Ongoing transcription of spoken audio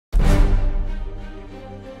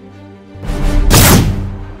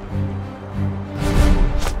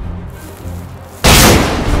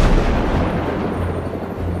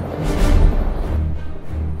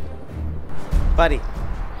Buddy,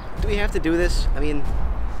 do we have to do this? I mean,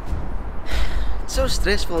 it's so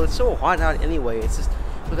stressful, it's so hard out anyway. It's just,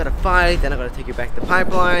 we gotta fight, then I gotta take you back to the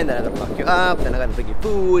pipeline, then I gotta lock you up, then I gotta bring you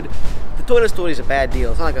food. The toilet story is a bad deal,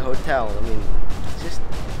 it's not like a hotel. I mean,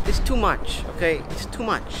 it's too much, okay? It's too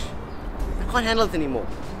much. I can't handle it anymore.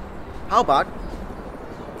 How about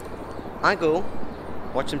I go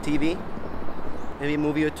watch some TV, maybe a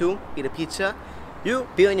movie or two, eat a pizza, you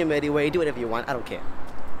be on your merry way, do whatever you want, I don't care.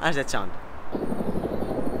 How does that sound?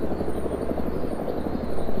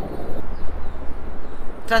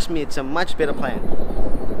 Trust me, it's a much better plan.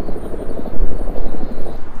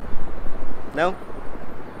 No?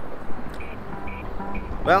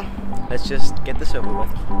 Well, let's just get this over with.